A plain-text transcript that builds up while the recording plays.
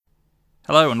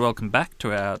Hello and welcome back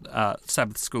to our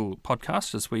Sabbath School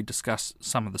podcast as we discuss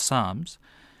some of the Psalms.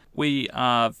 We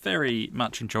are very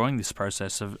much enjoying this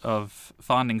process of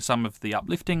finding some of the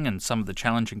uplifting and some of the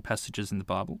challenging passages in the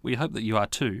Bible. We hope that you are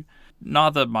too.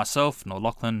 Neither myself, nor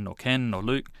Lachlan, nor Ken, nor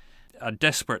Luke are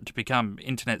desperate to become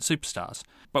internet superstars,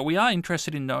 but we are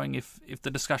interested in knowing if the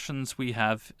discussions we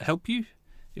have help you,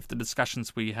 if the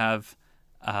discussions we have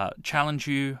challenge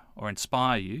you or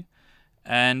inspire you.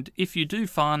 And if you do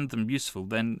find them useful,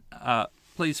 then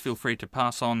please feel free to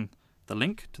pass on the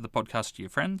link to the podcast to your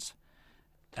friends.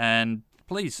 And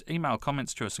please email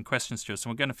comments to us and questions to us.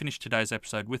 And we're going to finish today's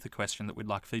episode with a question that we'd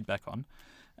like feedback on.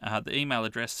 The email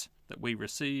address that we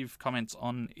receive comments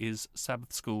on is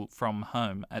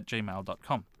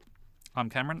sabbathschoolfromhome@gmail.com. I'm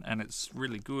Cameron, and it's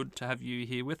really good to have you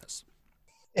here with us.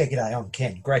 Yeah, g'day, I'm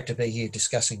Ken. Great to be here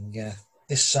discussing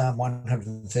this Psalm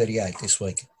 138 this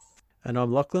week. And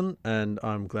I'm Lachlan, and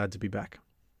I'm glad to be back.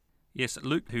 Yes,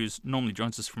 Luke, who normally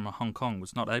joins us from Hong Kong,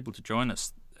 was not able to join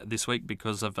us this week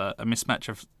because of a mismatch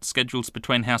of schedules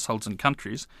between households and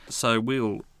countries. So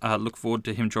we'll look forward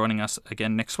to him joining us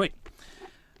again next week.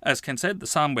 As Ken said, the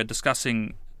psalm we're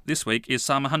discussing this week is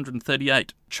Psalm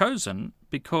 138, chosen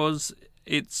because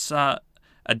it's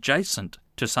adjacent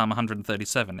to Psalm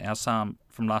 137, our psalm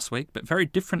from last week, but very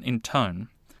different in tone,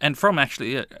 and from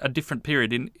actually a different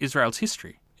period in Israel's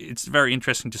history. It's very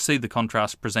interesting to see the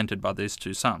contrast presented by these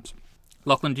two psalms.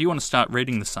 Lachlan, do you want to start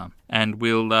reading the psalm? And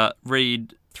we'll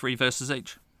read 3 verses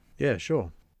each. Yeah,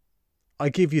 sure. I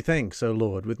give you thanks, O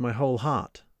Lord, with my whole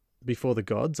heart. Before the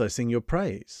gods I sing your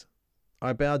praise.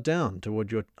 I bow down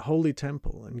toward your holy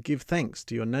temple and give thanks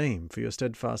to your name for your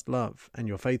steadfast love and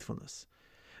your faithfulness.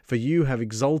 For you have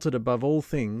exalted above all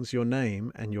things your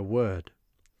name and your word.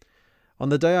 On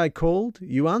the day I called,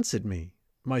 you answered me.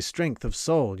 My strength of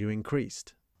soul you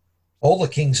increased. All the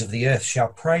kings of the earth shall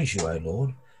praise you, O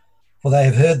Lord, for they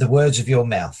have heard the words of your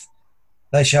mouth.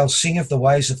 They shall sing of the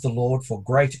ways of the Lord, for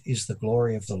great is the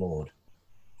glory of the Lord.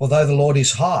 For though the Lord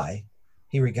is high,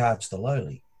 he regards the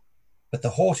lowly, but the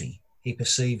haughty he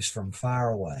perceives from far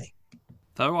away.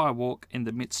 Though I walk in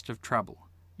the midst of trouble,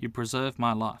 you preserve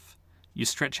my life. You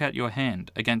stretch out your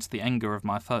hand against the anger of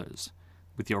my foes.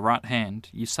 With your right hand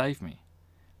you save me.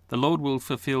 The Lord will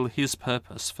fulfill his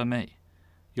purpose for me.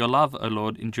 Your love, O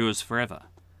Lord, endures forever.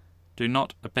 Do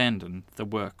not abandon the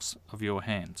works of your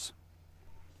hands.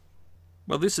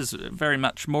 Well, this is very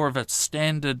much more of a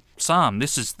standard psalm.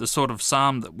 This is the sort of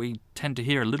psalm that we tend to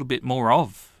hear a little bit more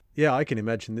of. Yeah, I can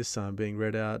imagine this psalm being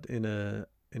read out in an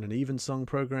evensong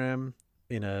program,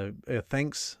 in a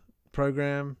thanks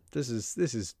program. This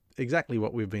is exactly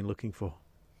what we've been looking for.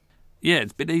 Yeah,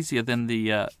 it's a bit easier than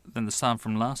the psalm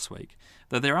from last week,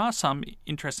 though there are some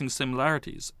interesting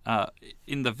similarities.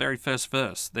 In the very first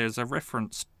verse, there's a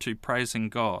reference to praising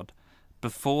God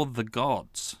before the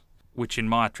gods, which in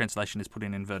my translation is put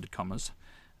in inverted commas,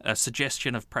 a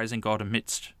suggestion of praising God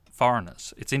amidst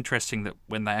foreigners. It's interesting that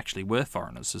when they actually were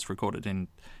foreigners, as recorded in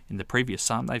the previous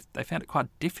psalm, they found it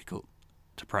quite difficult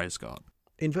to praise God.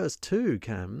 In verse 2,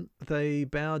 Cam, they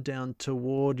bow down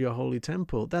toward your holy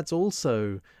temple. That's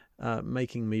also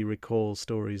making me recall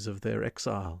stories of their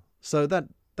exile. So that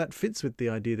fits with the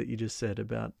idea that you just said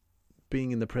about being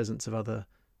in the presence of other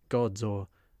gods or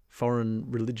foreign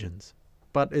religions.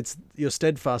 But it's your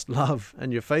steadfast love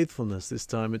and your faithfulness this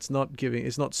time. It's not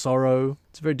sorrow.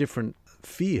 It's a very different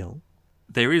feel.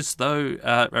 There is, though,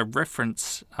 a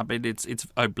reference. I mean, it's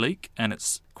oblique and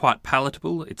it's quite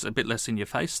palatable. It's a bit less in your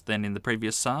face than in the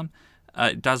previous psalm.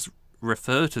 It does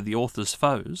refer to the author's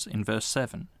foes in verse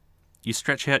 7. You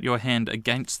stretch out your hand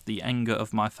against the anger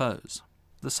of my foes.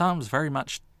 The Psalms very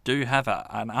much do have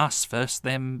an us versus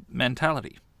them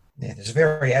mentality. Yeah, there's a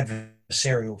very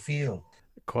adversarial feel.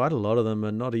 Quite a lot of them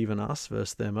are not even us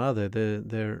versus them, are they?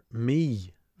 They're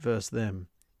me versus them.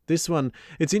 This one,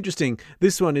 it's interesting.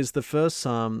 This one is the first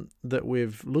psalm that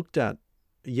we've looked at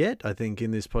yet, I think, in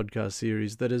this podcast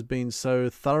series that has been so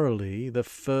thoroughly the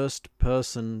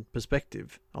first-person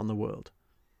perspective on the world.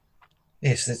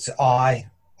 Yes, it's I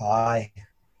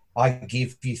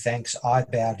give you thanks, I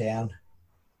bow down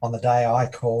on the day I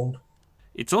called.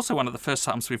 It's also one of the first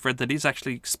psalms we've read that is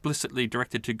actually explicitly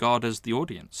directed to God as the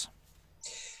audience.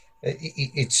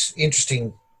 It's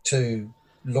interesting to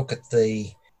look at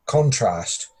the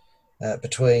contrast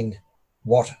between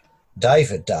what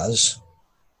David does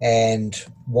and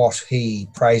what he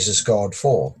praises God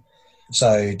for.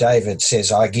 So David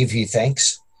says, I give you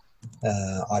thanks.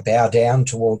 I bow down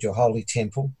toward your holy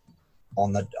temple.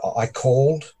 I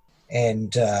called,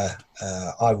 and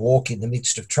I walk in the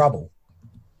midst of trouble.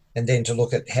 And then to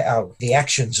look at how the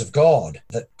actions of God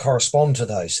that correspond to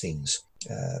those things.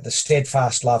 The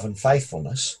steadfast love and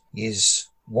faithfulness is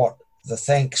what the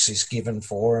thanks is given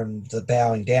for, and the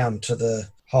bowing down to the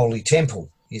holy temple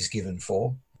is given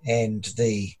for, and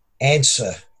the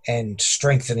answer and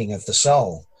strengthening of the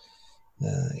soul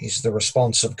is the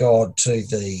response of God to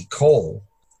the call,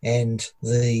 and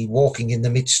the walking in the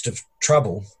midst of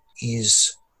trouble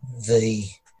is the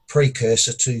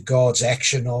precursor to God's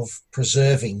action of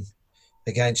preserving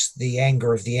against the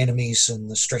anger of the enemies and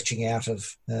the stretching out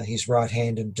of his right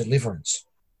hand and deliverance.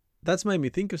 That's made me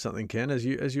think of something, Ken, as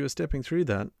you were stepping through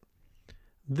that.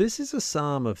 This is a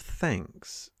psalm of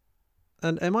thanks.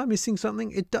 And am I missing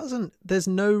something? There's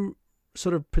no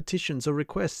sort of petitions or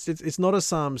requests. It's not a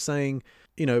psalm saying,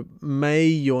 may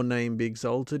your name be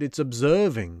exalted. It's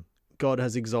observing God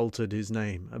has exalted his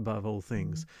name above all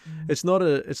things. Mm-hmm.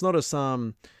 It's not a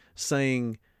psalm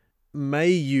saying, may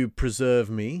you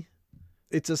preserve me.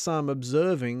 It's a psalm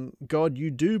observing, God,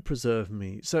 you do preserve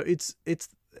me. So its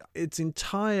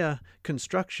entire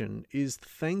construction is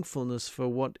thankfulness for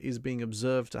what is being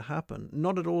observed to happen,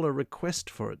 not at all a request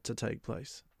for it to take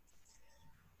place.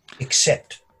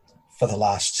 Except for the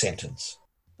last sentence.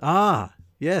 Ah,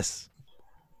 yes.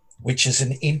 Which is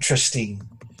an interesting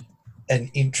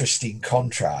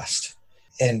contrast.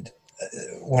 And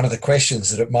one of the questions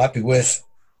that it might be worth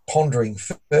pondering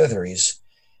further is,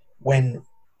 when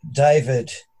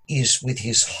David is with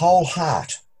his whole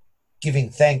heart giving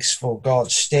thanks for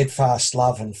God's steadfast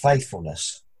love and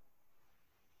faithfulness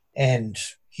and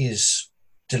his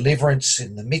deliverance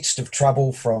in the midst of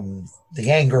trouble from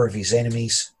the anger of his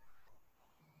enemies,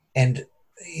 and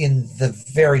in the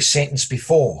very sentence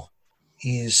before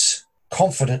is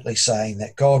confidently saying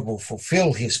that God will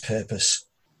fulfill his purpose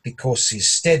because his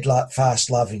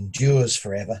steadfast love endures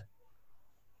forever.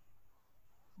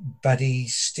 But he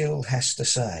still has to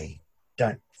say,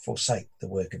 don't forsake the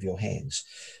work of your hands.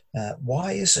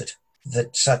 Why is it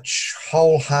that such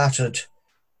wholehearted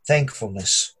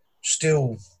thankfulness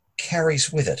still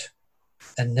carries with it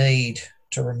a need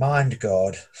to remind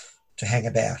God to hang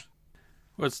about?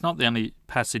 Well, it's not the only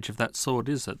passage of that sort,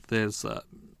 is it? There's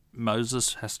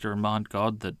Moses has to remind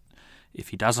God that if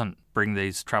he doesn't bring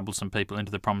these troublesome people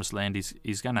into the promised land,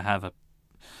 he's going to have it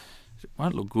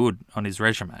won't look good on his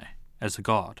resume as a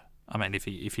god. I mean, if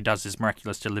he does his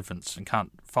miraculous deliverance and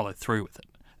can't follow through with it.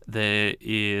 There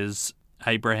is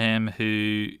Abraham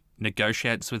who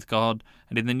negotiates with God,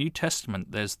 and in the New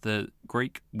Testament there's the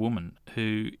Greek woman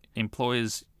who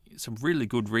employs some really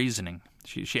good reasoning.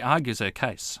 She argues her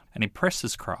case and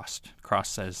impresses Christ.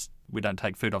 Christ says, we don't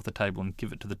take food off the table and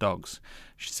give it to the dogs.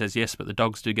 She says, yes, but the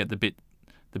dogs do get the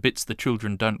bits the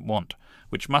children don't want,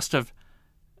 which must have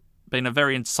been a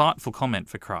very insightful comment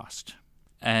for Christ,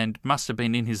 and must have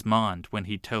been in his mind when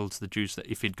he tells the Jews that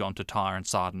if he'd gone to Tyre and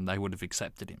Sidon, they would have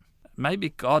accepted him. Maybe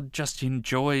God just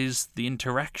enjoys the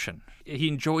interaction. He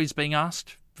enjoys being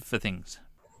asked for things.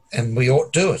 And we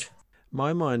ought to do it.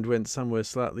 My mind went somewhere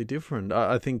slightly different.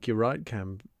 I think you're right,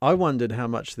 Cam. I wondered how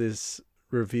much this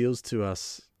reveals to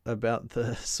us about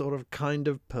the sort of kind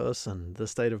of person, the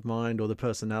state of mind or the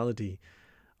personality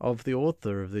of the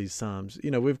author of these Psalms.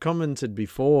 You know, we've commented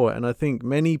before, and I think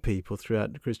many people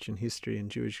throughout Christian history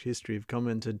and Jewish history have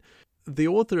commented, the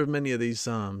author of many of these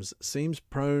Psalms seems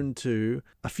prone to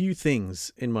a few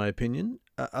things, in my opinion.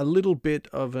 A little bit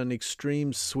of an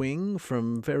extreme swing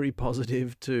from very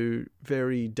positive to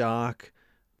very dark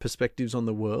perspectives on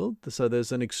the world. So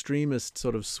there's an extremist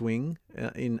sort of swing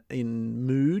in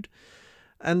mood.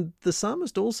 And the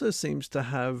psalmist also seems to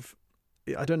have,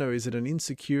 I don't know, is it an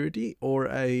insecurity or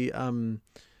a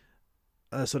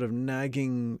sort of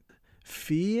nagging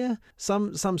fear?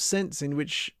 Some sense in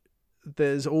which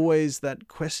there's always that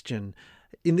question.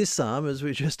 In this psalm, as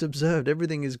we just observed,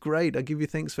 everything is great. I give you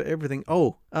thanks for everything.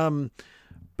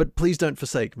 But please don't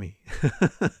forsake me.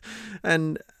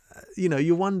 And, you know,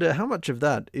 you wonder how much of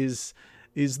that is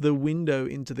the window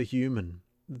into the human.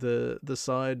 The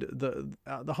side,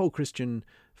 the whole Christian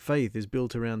faith is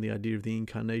built around the idea of the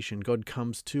incarnation. God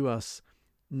comes to us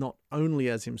not only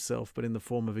as himself, but in the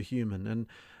form of a human. And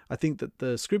I think that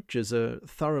the scriptures are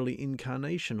thoroughly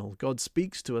incarnational. God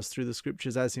speaks to us through the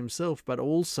scriptures as himself, but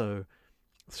also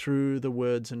through the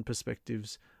words and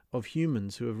perspectives of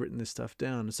humans who have written this stuff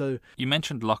down. So you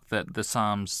mentioned, Locke, that the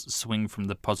Psalms swing from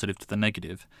the positive to the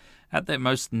negative. At their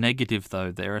most negative,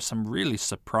 though, there are some really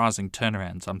surprising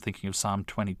turnarounds. I'm thinking of Psalm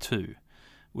 22,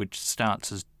 which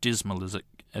starts as dismal as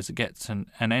it gets and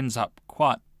ends up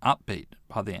quite upbeat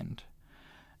by the end.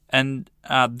 And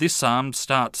this psalm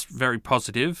starts very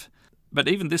positive, but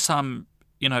even this psalm,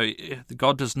 you know,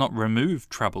 God does not remove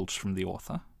troubles from the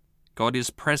author. God is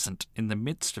present in the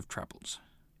midst of troubles.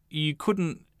 You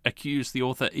couldn't accuse the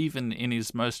author, even in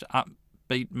his most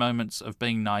offbeat moments of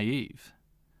being naive.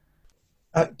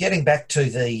 Getting back to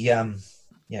the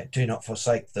do not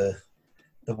forsake the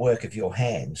work of your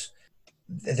hands.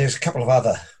 There's a couple of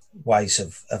other ways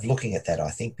of looking at that, I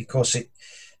think, because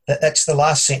that's the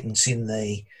last sentence in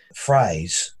the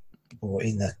phrase or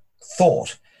in the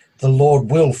thought. The Lord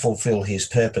will fulfill his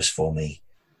purpose for me.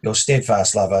 Your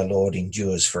steadfast love, O Lord,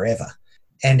 endures forever.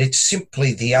 And it's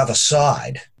simply the other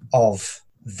side of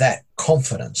that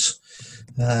confidence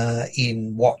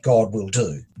in what God will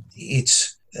do.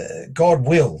 It's God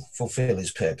will fulfill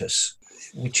his purpose,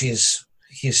 which is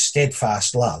his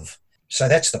steadfast love. So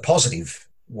that's the positive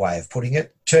way of putting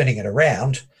it. Turning it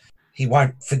around, he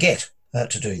won't forget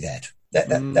to do that.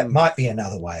 That might be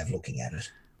another way of looking at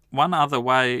it. One other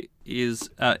way is,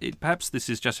 perhaps this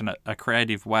is just a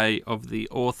creative way of the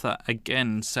author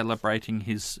again celebrating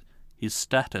his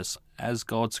status as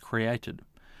God's created.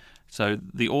 So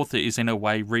the author is in a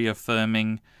way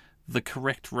reaffirming the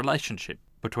correct relationship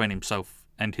between himself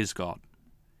and his God.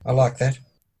 I like that.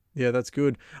 Yeah, that's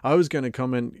good. I was going to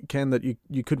comment, Ken, that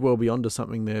you could well be onto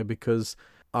something there, because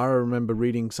I remember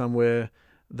reading somewhere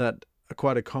that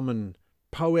quite a common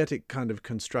poetic kind of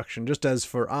construction, just as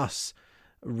for us,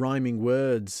 rhyming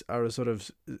words are a sort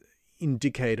of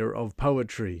indicator of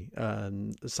poetry.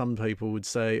 Some people would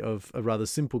say of a rather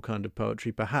simple kind of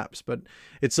poetry, perhaps, but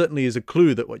it certainly is a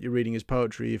clue that what you're reading is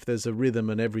poetry if there's a rhythm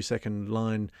and every second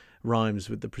line rhymes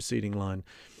with the preceding line.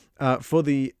 For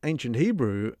the ancient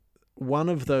Hebrew, one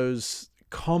of those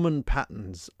common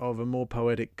patterns of a more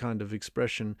poetic kind of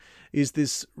expression is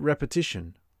this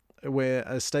repetition, where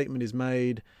a statement is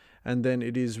made and then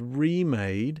it is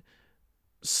remade,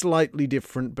 slightly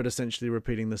different, but essentially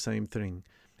repeating the same thing.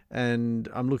 And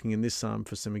I'm looking in this psalm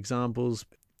for some examples.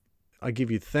 I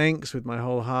give you thanks with my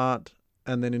whole heart.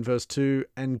 And then in verse 2,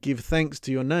 and give thanks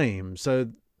to your name.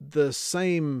 So the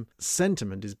same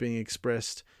sentiment is being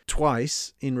expressed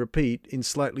twice in repeat in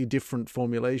slightly different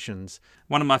formulations.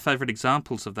 One of my favourite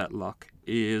examples of that, Locke,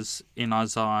 is in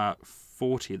Isaiah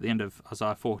 40, at the end of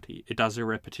Isaiah 40. It does a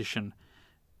repetition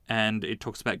and it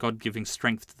talks about God giving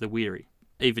strength to the weary.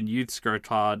 Even youths grow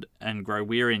tired and grow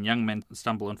weary, and young men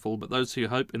stumble and fall. But those who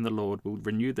hope in the Lord will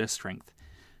renew their strength.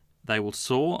 They will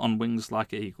soar on wings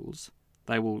like eagles.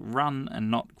 They will run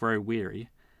and not grow weary.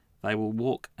 They will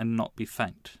walk and not be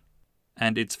faint.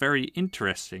 And it's very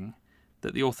interesting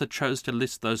that the author chose to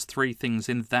list those three things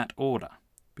in that order,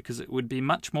 because it would be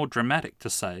much more dramatic to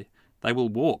say, they will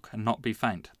walk and not be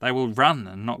faint. They will run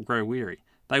and not grow weary.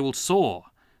 They will soar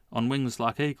on wings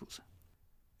like eagles.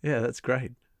 Yeah, that's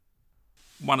great.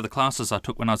 One of the classes I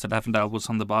took when I was at Avondale was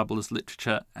on the Bible as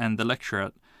literature, and the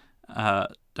lecturer,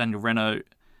 Daniel Reno,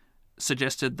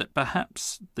 suggested that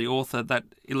perhaps the author, that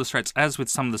illustrates, as with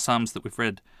some of the Psalms that we've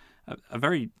read, a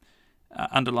very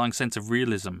underlying sense of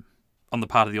realism on the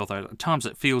part of the author. At times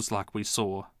it feels like we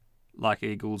soar like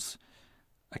eagles.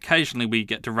 Occasionally we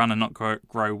get to run and not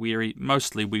grow weary.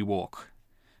 Mostly we walk.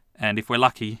 And if we're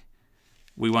lucky,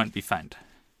 we won't be faint.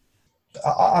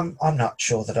 I'm not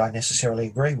sure that I necessarily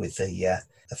agree with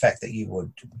the fact that you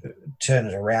would turn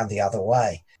it around the other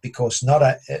way, because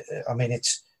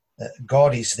it's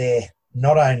God is there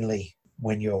not only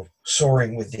when you're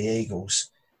soaring with the eagles,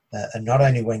 and not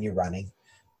only when you're running,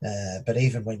 but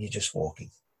even when you're just walking.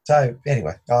 So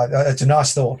anyway, it's a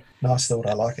nice thought. Nice thought.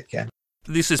 I like it, Cam.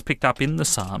 This is picked up in the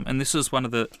psalm, and this is one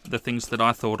of the things that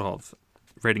I thought of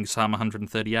reading Psalm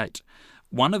 138.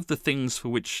 One of the things for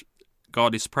which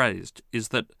God is praised is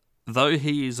that though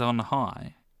he is on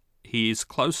high, he is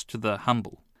close to the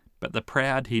humble, but the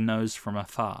proud he knows from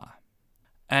afar.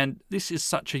 And this is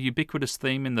such a ubiquitous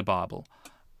theme in the Bible.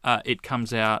 It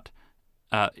comes out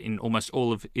in almost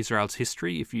all of Israel's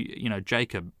history. If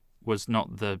Jacob was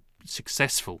not the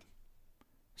successful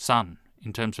son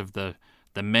in terms of the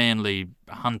manly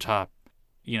hunter.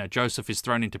 Joseph is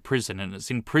thrown into prison, and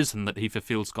it's in prison that he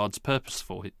fulfills God's purpose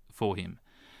for him.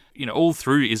 All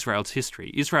through Israel's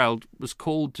history, Israel was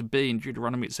called to be, in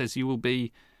Deuteronomy it says, you will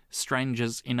be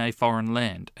strangers in a foreign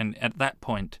land. And at that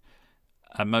point,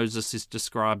 Moses is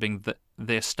describing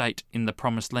their state in the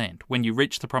promised land. When you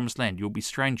reach the promised land, you'll be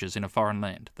strangers in a foreign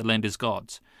land. The land is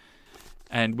God's.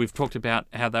 And we've talked about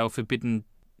how they were forbidden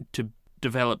to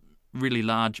develop really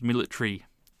large military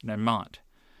might.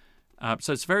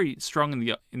 So it's very strong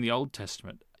in the Old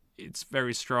Testament. It's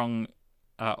very strong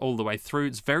all the way through.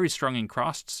 It's very strong in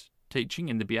Christ's teaching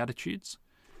in the Beatitudes.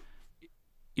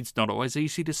 It's not always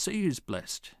easy to see who's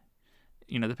blessed.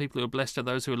 The people who are blessed are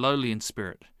those who are lowly in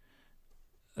spirit,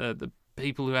 the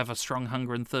people who have a strong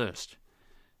hunger and thirst.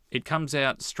 It comes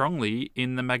out strongly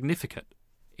in the Magnificat,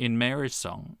 in Mary's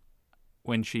song,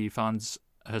 when she finds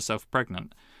herself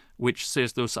pregnant, which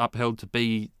says was upheld to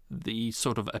be the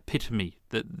sort of epitome,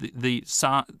 the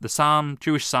psalm,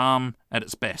 Jewish psalm at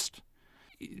its best.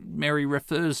 Mary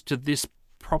refers to this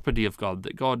property of God,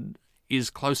 that God is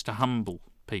close to humble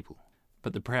people,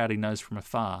 but the proud he knows from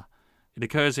afar. It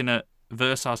occurs in a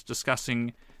verse I was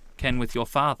discussing, Ken, with your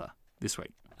father this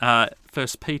week. 1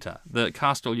 Peter, the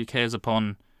cast all your cares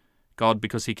upon God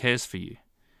because he cares for you.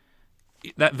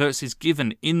 That verse is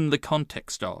given in the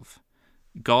context of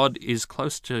God is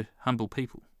close to humble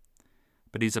people,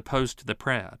 but he's opposed to the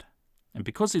proud. And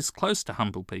because he's close to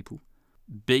humble people,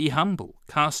 be humble,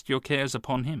 cast your cares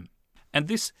upon him. And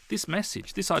this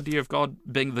message, this idea of God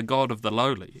being the God of the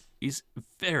lowly, is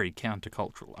very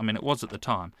countercultural. I mean, it was at the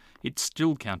time. It's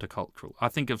still countercultural. I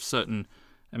think of certain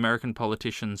American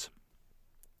politicians,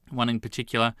 one in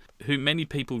particular, who many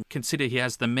people consider he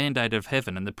has the mandate of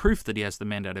heaven, and the proof that he has the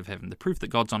mandate of heaven, the proof that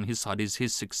God's on his side is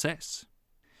his success,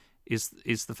 is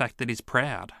the fact that he's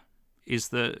proud, is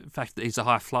the fact that he's a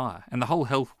high flyer. And the whole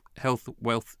health,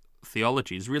 wealth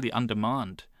theology is really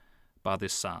undermined by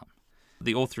this psalm.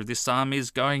 The author of this psalm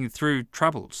is going through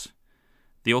troubles.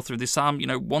 The author of this psalm,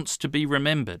 wants to be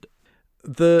remembered.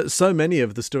 So many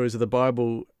of the stories of the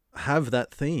Bible have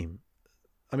that theme.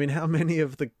 I mean, how many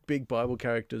of the big Bible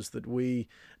characters that we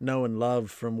know and love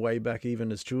from way back,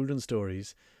 even as children's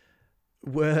stories,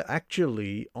 were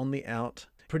actually on the out?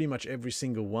 Pretty much every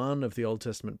single one of the Old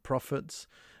Testament prophets,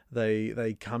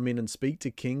 they come in and speak to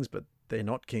kings, but they're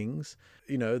not kings.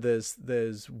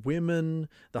 There's women.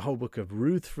 The whole book of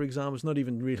Ruth, for example, is not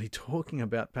even really talking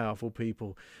about powerful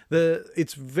people.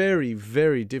 It's very,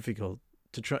 very difficult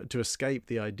to escape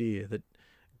the idea that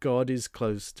God is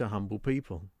close to humble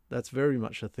people. That's very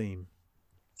much a theme.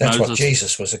 That's what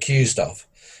Jesus was accused of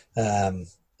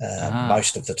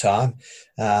most of the time.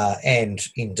 And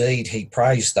indeed, he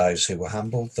praised those who were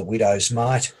humble, the widow's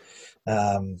mite,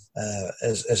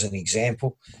 as an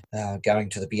example, going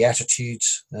to the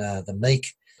Beatitudes, the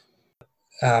meek.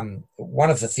 One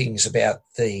of the things about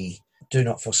the do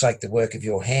not forsake the work of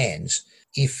your hands,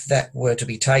 if that were to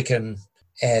be taken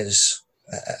as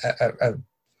an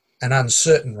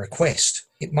uncertain request,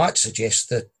 it might suggest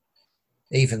that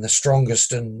even the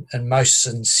strongest and most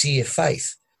sincere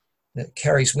faith that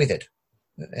carries with it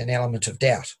an element of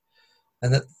doubt,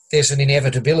 and that there's an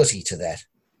inevitability to that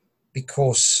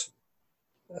because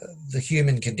the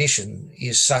human condition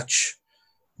is such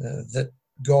that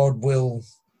God will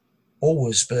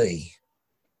always be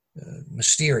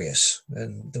mysterious,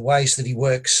 and the ways that he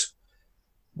works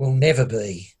will never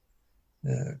be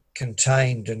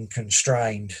contained and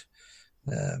constrained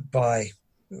by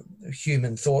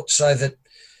human thought, so that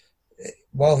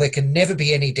while there can never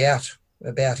be any doubt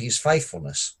about his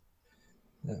faithfulness,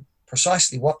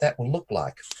 precisely what that will look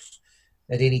like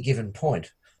at any given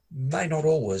point may not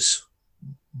always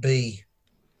be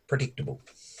predictable.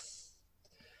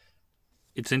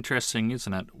 It's interesting,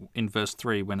 isn't it, in verse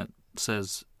 3 when it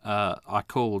says, I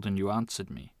called and you answered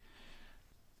me.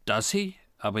 Does he?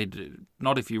 I mean,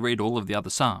 not if you read all of the other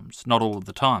Psalms, not all of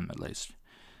the time at least.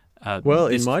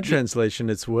 In my translation,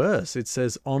 it's worse. It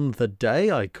says, on the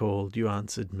day I called, you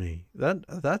answered me.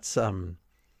 That's a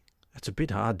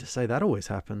bit hard to say. That always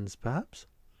happens, perhaps.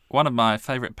 One of my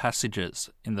favourite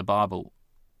passages in the Bible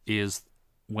is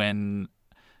when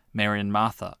Mary and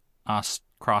Martha asked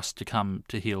Christ to come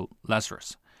to heal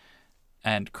Lazarus.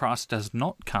 And Christ does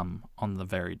not come on the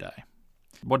very day.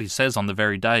 What he says on the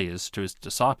very day is to his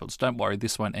disciples, don't worry,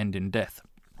 this won't end in death.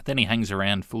 Then he hangs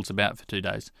around, fools about for 2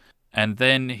 days. And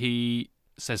then he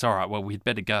says, all right, well, we'd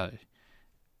better go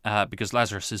because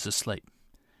Lazarus is asleep.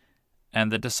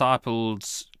 And the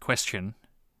disciples question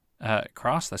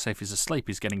Christ. They say, if he's asleep,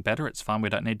 he's getting better. It's fine. We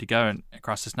don't need to go. And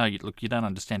Christ says, no, you don't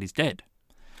understand. He's dead.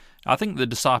 I think the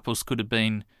disciples could have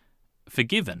been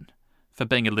forgiven for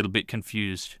being a little bit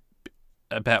confused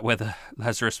about whether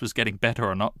Lazarus was getting better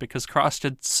or not, because Christ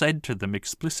had said to them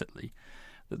explicitly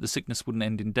that the sickness wouldn't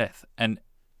end in death. And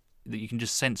that you can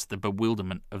just sense the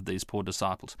bewilderment of these poor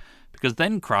disciples. Because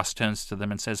then Christ turns to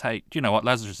them and says, hey, do you know what?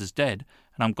 Lazarus is dead,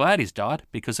 and I'm glad he's died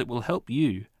because it will help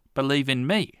you believe in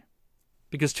me.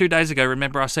 Because 2 days ago,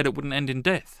 remember, I said it wouldn't end in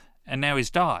death, and now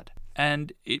he's died.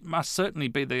 And it must certainly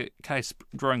be the case,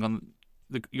 drawing on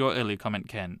your earlier comment,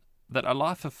 Ken, that a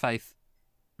life of faith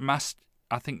must,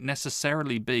 I think,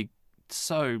 necessarily be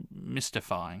so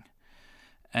mystifying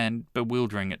and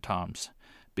bewildering at times,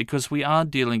 because we are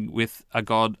dealing with a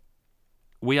God.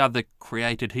 We are the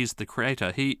created, he's the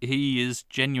creator. He is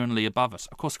genuinely above us.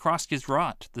 Of course, Christ is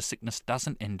right. The sickness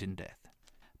doesn't end in death.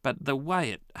 But the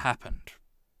way it happened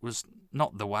was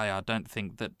not the way, I don't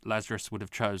think, that Lazarus would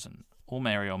have chosen, or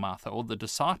Mary or Martha, or the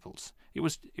disciples. It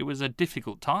was a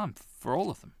difficult time for all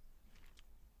of them.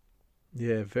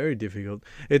 Yeah, very difficult.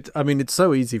 It's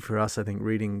so easy for us, I think,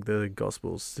 reading the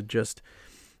Gospels to just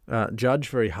judge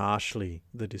very harshly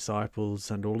the disciples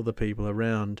and all of the people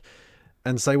around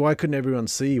and say, why couldn't everyone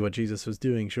see what Jesus was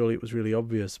doing? Surely it was really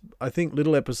obvious. I think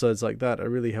little episodes like that are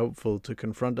really helpful to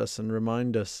confront us and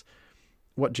remind us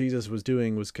what Jesus was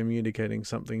doing was communicating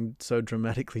something so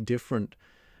dramatically different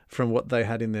from what they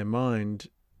had in their mind.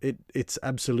 It's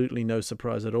absolutely no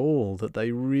surprise at all that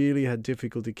they really had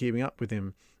difficulty keeping up with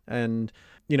him. And,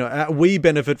 we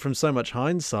benefit from so much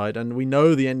hindsight, and we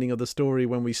know the ending of the story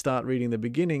when we start reading the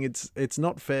beginning. It's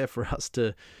not fair for us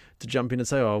to jump in and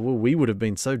say, oh, well, we would have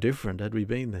been so different had we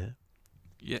been there.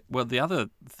 Yeah, well, the other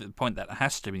point that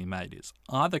has to be made is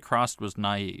either Christ was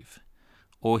naive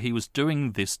or he was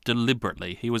doing this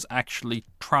deliberately. He was actually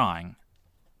trying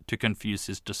to confuse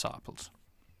his disciples.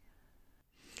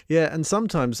 Yeah, and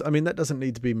sometimes, that doesn't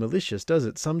need to be malicious, does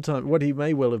it? Sometimes what he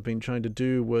may well have been trying to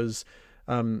do was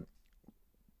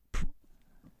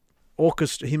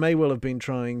he may well have been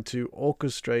trying to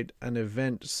orchestrate an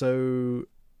event so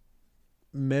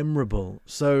memorable,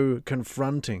 so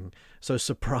confronting, so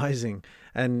surprising,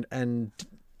 and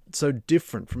so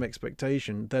different from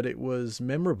expectation that it was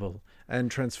memorable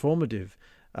and transformative.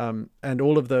 And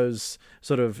all of those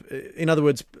in other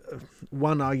words,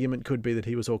 one argument could be that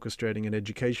he was orchestrating an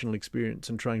educational experience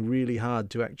and trying really hard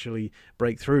to actually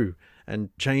break through and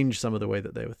change some of the way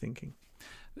that they were thinking.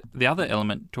 The other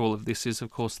element to all of this is, of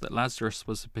course, that Lazarus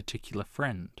was a particular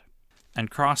friend, and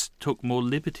Christ took more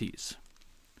liberties,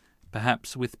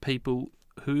 perhaps with people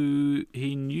who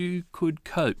he knew could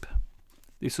cope.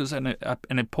 This was an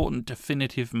important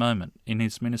definitive moment in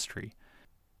his ministry,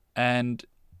 and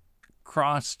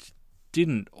Christ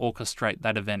didn't orchestrate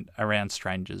that event around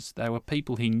strangers. They were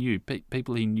people he knew,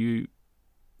 people he knew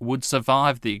would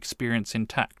survive the experience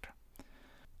intact.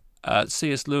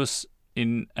 C.S. Lewis,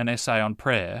 in an essay on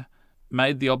prayer,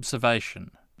 made the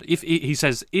observation, he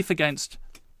says, if against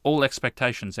all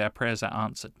expectations our prayers are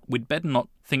answered, we'd better not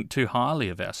think too highly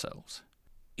of ourselves.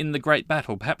 In the great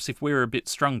battle, perhaps if we were a bit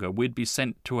stronger, we'd be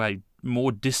sent to a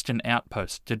more distant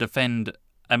outpost to defend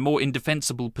a more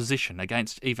indefensible position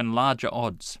against even larger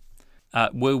odds.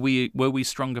 Were we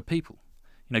stronger people?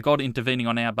 God intervening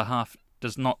on our behalf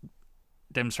does not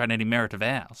demonstrate any merit of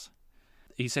ours.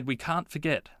 He said we can't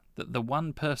forget that the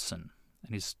one person,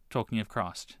 and he's talking of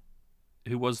Christ,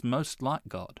 who was most like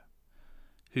God,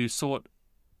 who sought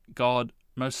God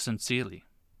most sincerely,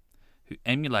 who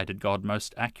emulated God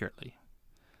most accurately,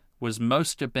 was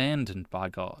most abandoned by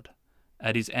God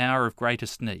at his hour of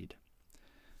greatest need.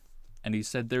 And he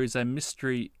said, there is a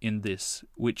mystery in this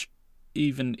which,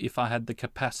 even if I had the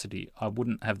capacity, I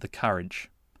wouldn't have the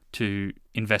courage to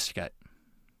investigate.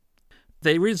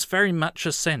 There is very much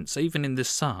a sense, even in this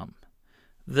psalm,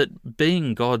 that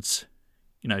being God's,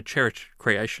 cherished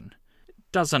creation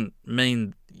doesn't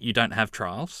mean you don't have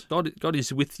trials. God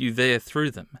is with you there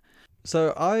through them.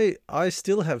 So I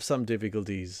still have some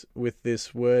difficulties with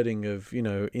this wording of,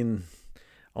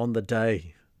 on the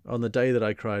day that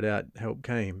I cried out, help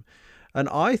came. And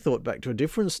I thought back to a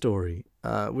different story,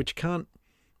 which can't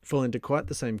fall into quite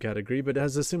the same category, but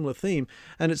has a similar theme.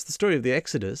 And it's the story of the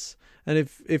Exodus. And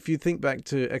if you think back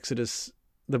to Exodus,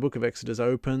 the book of Exodus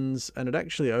opens, and it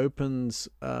actually opens,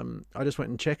 I just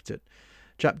went and checked it.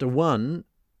 Chapter 1,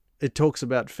 it talks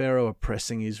about Pharaoh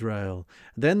oppressing Israel.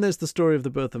 Then there's the story of the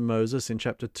birth of Moses in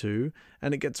chapter 2,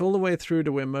 and it gets all the way through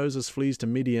to where Moses flees to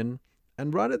Midian.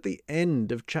 And right at the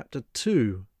end of chapter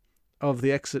 2 of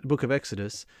the book of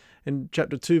Exodus, in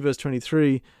chapter 2, verse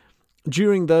 23,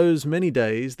 during those many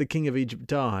days the king of Egypt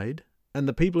died, and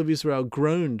the people of Israel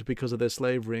groaned because of their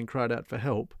slavery and cried out for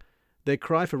help. Their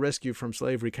cry for rescue from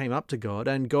slavery came up to God,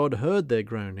 and God heard their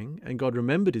groaning, and God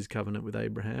remembered his covenant with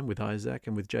Abraham, with Isaac,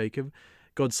 and with Jacob.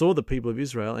 God saw the people of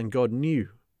Israel, and God knew.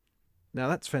 Now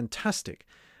that's fantastic.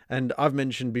 And I've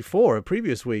mentioned before, a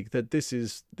previous week, that this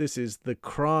is the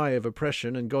cry of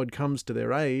oppression, and God comes to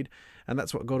their aid, and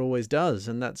that's what God always does,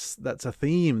 and that's a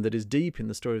theme that is deep in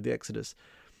the story of the Exodus.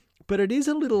 But it is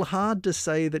a little hard to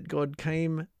say that God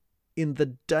came on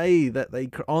the day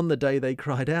they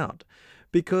cried out,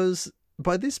 because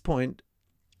by this point,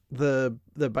 the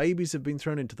babies have been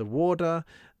thrown into the water.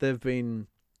 They've been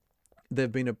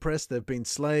oppressed. They've been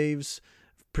slaves,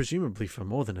 presumably for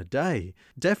more than a day.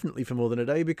 Definitely for more than a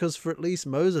day, because for at least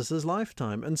Moses'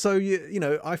 lifetime. And so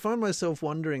I find myself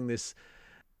wondering this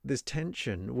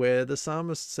tension where the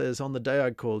psalmist says, "On the day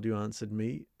I called, you answered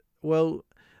me." Well,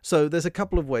 so there's a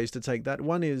couple of ways to take that.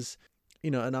 One is,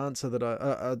 an answer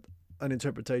that an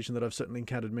interpretation that I've certainly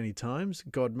encountered many times.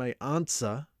 God may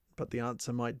answer, but the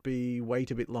answer might be wait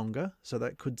a bit longer. So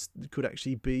that could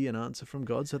actually be an answer from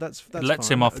God. So that's it lets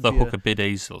fine. him off the hook a bit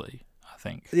easily.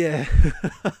 think. Yeah.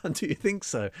 Do you think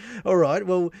so? All right.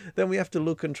 Well, then we have to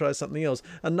look and try something else.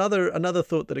 Another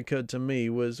thought that occurred to me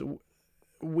was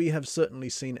we have certainly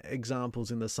seen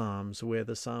examples in the Psalms where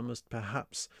the psalmist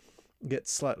perhaps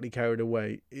gets slightly carried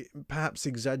away, perhaps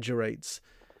exaggerates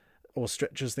or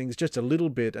stretches things just a little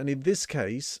bit, and in this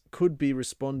case could be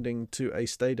responding to a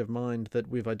state of mind that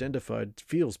we've identified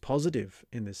feels positive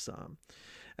in this psalm.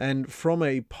 And from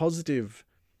a positive,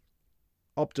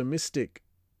 optimistic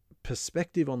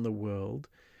perspective on the world,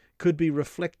 could be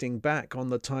reflecting back on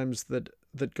the times that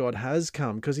God has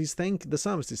come, because the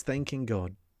psalmist is thanking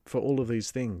God for all of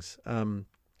these things, and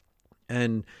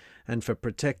for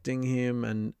protecting him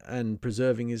and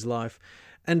preserving his life.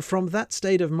 And from that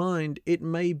state of mind, it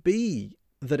may be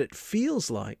that it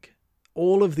feels like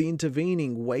all of the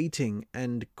intervening waiting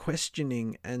and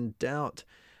questioning and doubt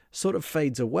sort of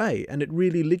fades away. And it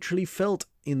really literally felt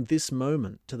in this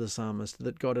moment to the psalmist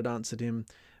that God had answered him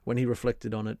when he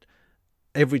reflected on it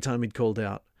every time he'd called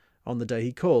out on the day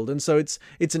he called. And so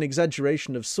it's an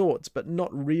exaggeration of sorts, but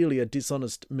not really a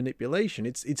dishonest manipulation.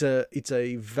 It's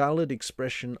a valid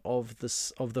expression of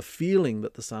the feeling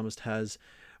that the psalmist has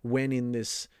when in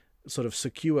this sort of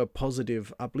secure,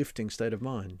 positive, uplifting state of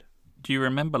mind. Do you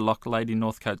remember Loch Lady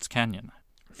Northcote's Canyon?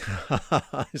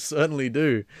 I certainly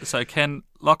do. So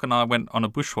Locke and I went on a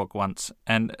bushwalk once,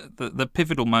 and the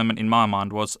pivotal moment in my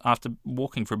mind was after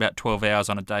walking for about 12 hours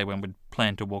on a day when we'd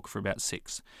planned to walk for about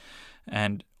 6,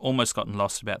 and almost gotten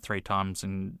lost about 3 times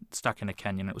and stuck in a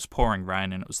canyon. It was pouring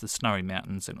rain, and it was the snowy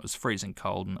mountains, and it was freezing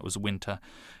cold, and it was winter,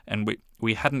 and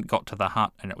we hadn't got to the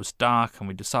hut, and it was dark, and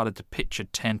we decided to pitch a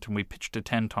tent, and we pitched a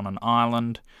tent on an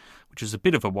island, which was a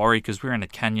bit of a worry because we were in a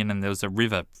canyon and there was a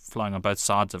river flowing on both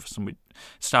sides of us, and it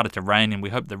started to rain, and we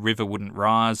hoped the river wouldn't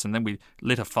rise, and then we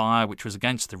lit a fire, which was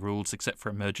against the rules except for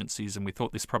emergencies, and we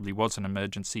thought this probably was an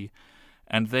emergency.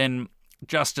 And then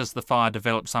just as the fire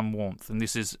developed some warmth, and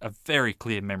this is a very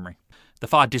clear memory, the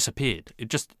fire disappeared.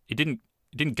 It didn't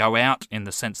go out in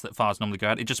the sense that fires normally go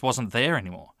out. It just wasn't there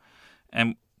anymore.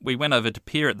 And we went over to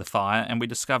peer at the fire, and we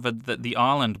discovered that the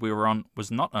island we were on was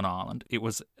not an island. It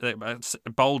was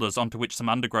boulders onto which some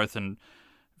undergrowth and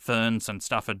ferns and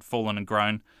stuff had fallen and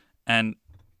grown, and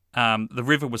the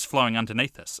river was flowing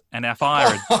underneath us. And our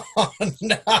fire had, Oh,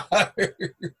 no.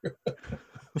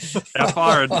 our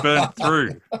fire had burnt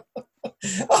through.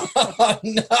 Oh,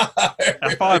 no.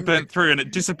 Our fire burnt through, and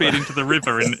it disappeared into the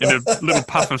river in a little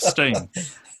puff of steam.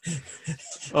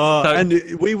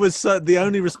 And we was the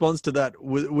only response to that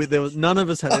was there was none of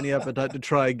us had any appetite to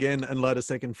try again and light a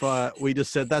second fire. We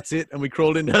just said that's it, and we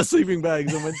crawled into our sleeping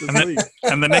bags and went to sleep.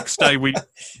 And the next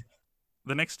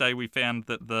day we found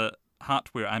that the hut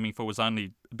we were aiming for was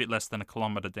only a bit less than a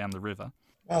kilometre down the river.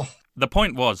 Oh. The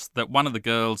point was that one of the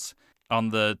girls on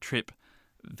the trip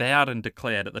vowed and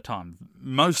declared at the time,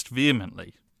 most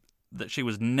vehemently, that she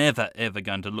was never ever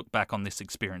going to look back on this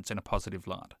experience in a positive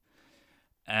light.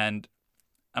 And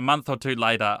a month or two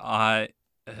later, I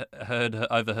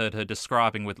overheard her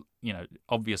describing with,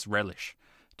 obvious relish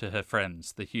to her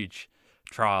friends the huge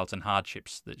trials and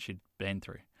hardships that she'd been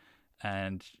through.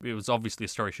 And it was obviously a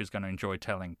story she was going to enjoy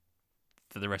telling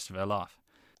for the rest of her life.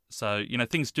 So,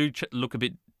 things do look a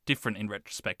bit different in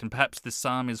retrospect, and perhaps this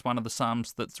psalm is one of the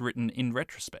psalms that's written in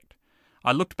retrospect.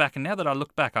 I looked back, and now that I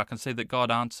look back, I can see that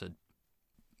God answered.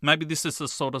 Maybe this is the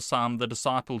sort of psalm the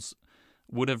disciples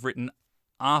would have written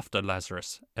after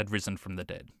Lazarus had risen from the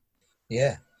dead.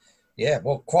 Yeah,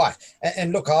 well, quite.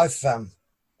 And look, I've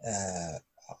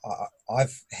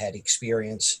had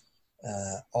experience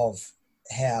of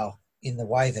how, in the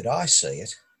way that I see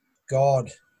it,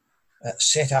 God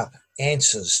set up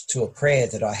answers to a prayer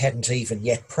that I hadn't even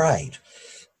yet prayed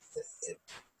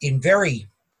in very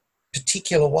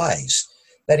particular ways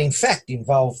that in fact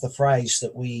involve the phrase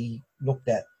that we looked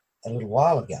at a little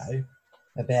while ago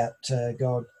about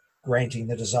God granting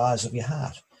the desires of your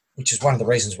heart, which is one of the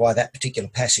reasons why that particular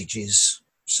passage is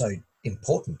so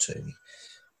important to me.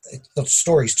 The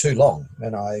story's too long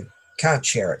and I can't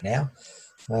share it now,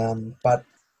 but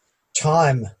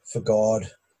time for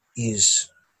God is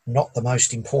not the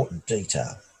most important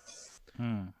detail.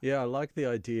 Yeah, I like the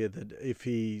idea that if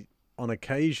he, on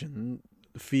occasion,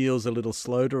 feels a little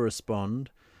slow to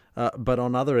respond, but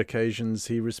on other occasions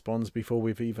he responds before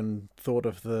we've even thought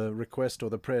of the request or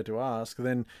the prayer to ask,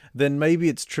 then maybe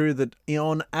it's true that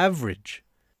on average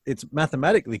it's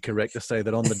mathematically correct to say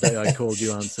that on the day I called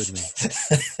you answered me.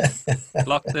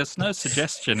 Like, there's no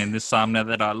suggestion in this psalm now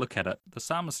that I look at it. The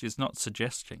psalmist is not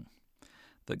suggesting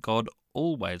that God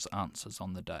always answers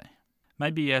on the day.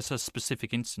 Maybe he has a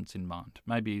specific instance in mind.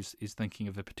 Maybe he's thinking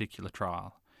of a particular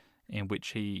trial in which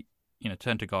he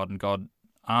turned to God and God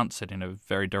answered in a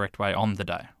very direct way on the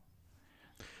day.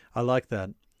 I like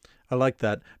that. I like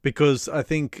that because I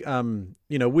think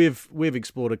we've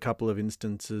explored a couple of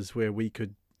instances where we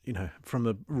could, from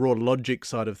the raw logic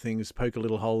side of things, poke a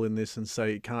little hole in this and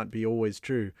say it can't be always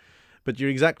true. But you're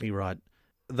exactly right.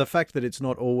 The fact that it's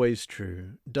not always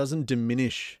true doesn't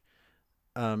diminish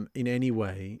in any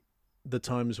way the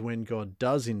times when God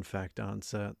does in fact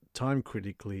answer time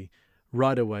critically,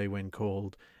 right away when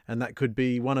called, and that could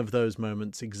be one of those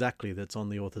moments exactly that's on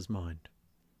the author's mind.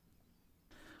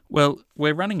 Well,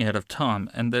 we're running out of time,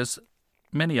 and there's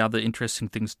many other interesting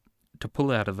things to pull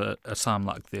out of a psalm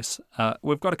like this.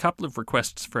 We've got a couple of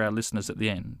requests for our listeners at the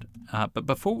end, but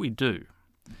before we do,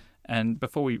 and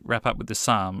before we wrap up with this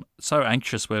psalm, so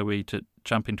anxious were we to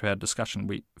jump into our discussion,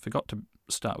 we forgot to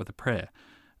start with a prayer.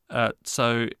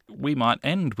 So we might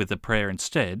end with a prayer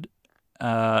instead,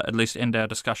 at least end our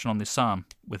discussion on this psalm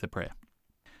with a prayer.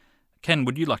 Ken,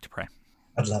 would you like to pray?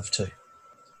 I'd love to.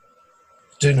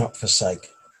 Do not forsake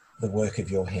the work of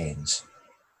your hands.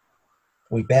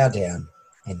 We bow down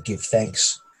and give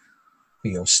thanks for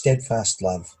your steadfast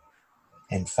love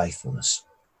and faithfulness.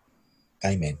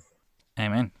 Amen.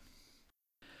 Amen.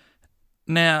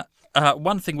 Now,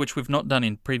 one thing which we've not done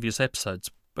in previous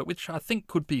episodes, but which I think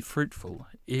could be fruitful,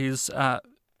 is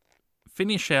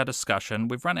finish our discussion.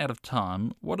 We've run out of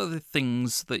time. What are the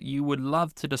things that you would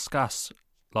love to discuss,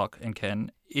 Locke and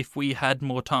Ken, if we had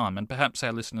more time? And perhaps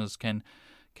our listeners can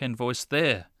voice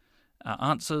their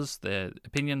answers, their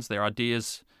opinions, their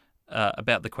ideas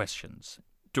about the questions.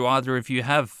 Do either of you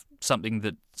have something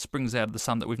that springs out of the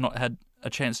psalm that we've not had a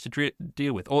chance to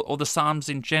deal with, or the psalms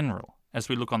in general, as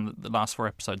we look on the last 4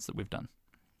 episodes that we've done?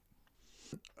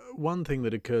 One thing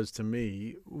that occurs to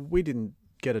me, we didn't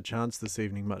get a chance this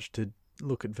evening much to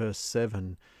look at verse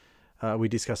 7. We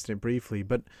discussed it briefly,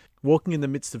 but walking in the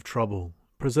midst of trouble,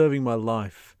 preserving my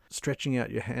life, stretching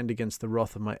out your hand against the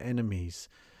wrath of my enemies.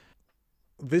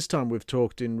 This time we've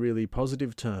talked in really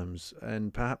positive terms,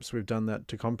 and perhaps we've done that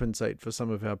to compensate for some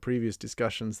of our previous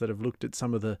discussions that have looked at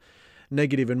some of the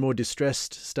negative and more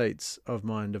distressed states of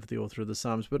mind of the author of the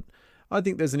Psalms. But I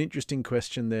think there's an interesting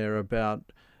question there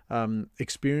about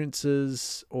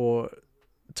experiences or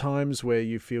times where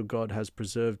you feel God has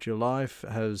preserved your life,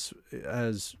 has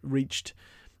reached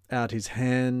out his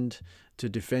hand to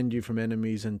defend you from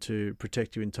enemies and to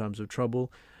protect you in times of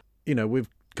trouble. We've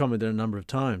commented a number of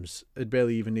times. It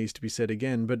barely even needs to be said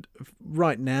again. But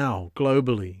right now,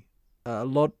 globally, a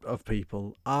lot of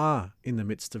people are in the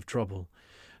midst of trouble.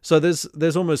 So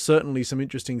there's almost certainly some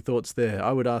interesting thoughts there.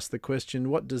 I would ask the question,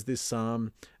 what does this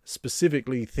psalm,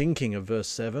 specifically thinking of verse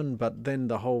 7, but then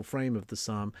the whole frame of the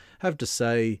psalm, have to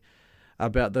say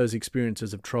about those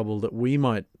experiences of trouble that we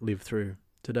might live through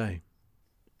today?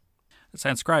 That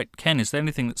sounds great. Ken, is there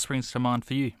anything that springs to mind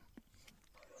for you?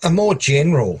 A more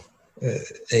general,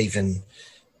 even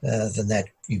than that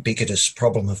ubiquitous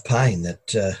problem of pain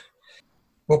that,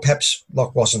 perhaps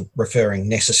Locke wasn't referring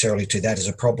necessarily to that as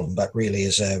a problem, but really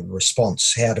as a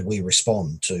response. How do we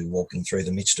respond to walking through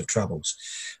the midst of troubles,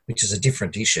 which is a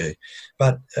different issue.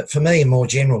 But for me, a more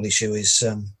general issue is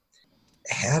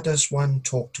how does one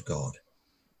talk to God?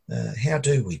 How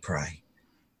do we pray?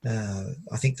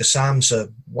 I think the Psalms are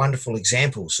wonderful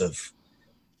examples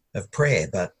of prayer,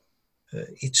 but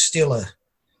it's still a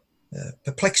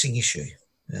perplexing issue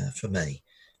for me.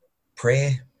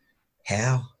 Prayer,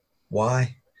 how,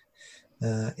 why,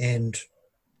 and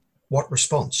what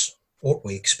response ought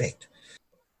we expect?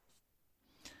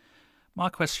 My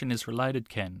question is related,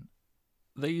 Ken.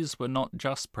 These were not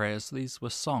just prayers, these were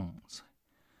songs.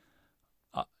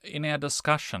 In our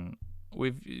discussion,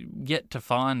 we've yet to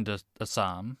find a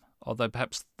psalm, although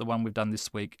perhaps the one we've done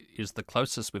this week is the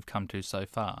closest we've come to so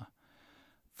far,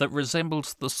 that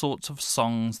resembles the sorts of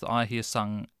songs that I hear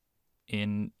sung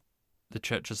in the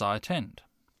churches I attend.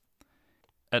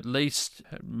 At least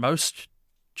most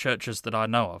churches that I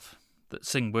know of that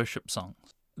sing worship songs.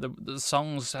 The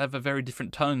songs have a very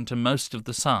different tone to most of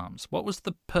the psalms. What was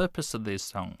the purpose of these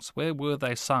songs? Where were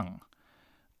they sung?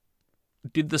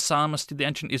 Did the psalmist, did the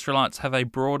ancient Israelites have a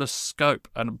broader scope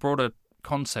and a broader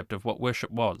concept of what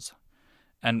worship was?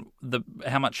 And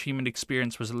how much human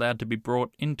experience was allowed to be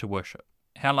brought into worship?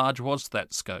 How large was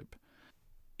that scope?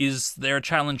 Is there a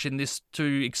challenge in this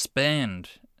to expand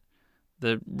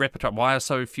the repertoire? Why are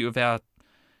so few of our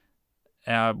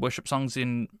worship songs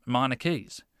in minor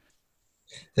keys?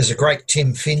 There's a great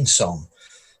Tim Finn song,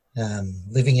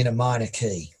 Living in a Minor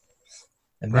Key,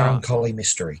 a melancholy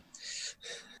mystery.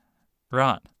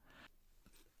 Right.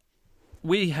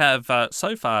 We have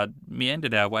so far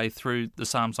meandered our way through the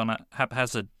Psalms on a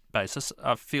haphazard basis.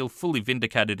 I feel fully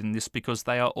vindicated in this because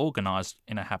they are organised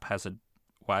in a haphazard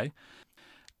way.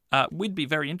 We'd be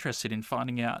very interested in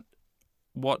finding out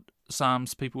what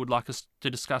psalms people would like us to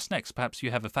discuss next. Perhaps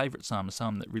you have a favourite psalm, a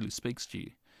psalm that really speaks to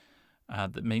you,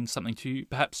 that means something to you.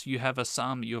 Perhaps you have a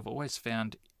psalm that you have always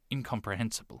found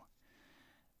incomprehensible,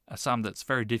 a psalm that's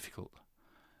very difficult.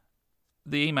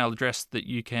 The email address that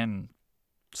you can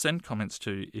send comments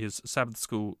to is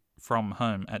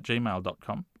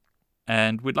sabbathschoolfromhome@gmail.com,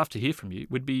 and we'd love to hear from you.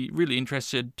 We'd be really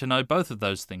interested to know both of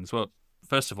those things. Well,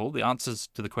 first of all, the answers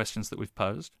to the questions that we've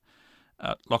posed.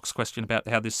 Locke's question about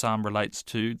how this psalm relates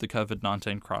to the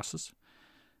COVID-19 crisis,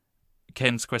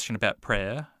 Ken's question about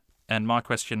prayer, and my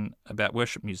question about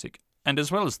worship music. And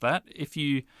as well as that, if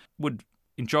you would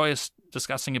enjoy us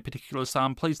discussing a particular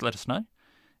psalm, please let us know,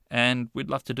 and we'd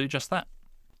love to do just that.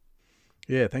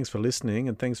 Yeah, thanks for listening,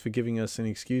 and thanks for giving us an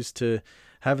excuse to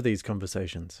have these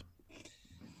conversations.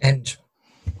 And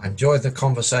enjoy the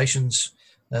conversations,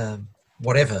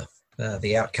 whatever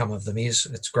the outcome of them is.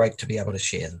 It's great to be able to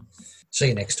share them. See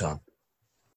you next time.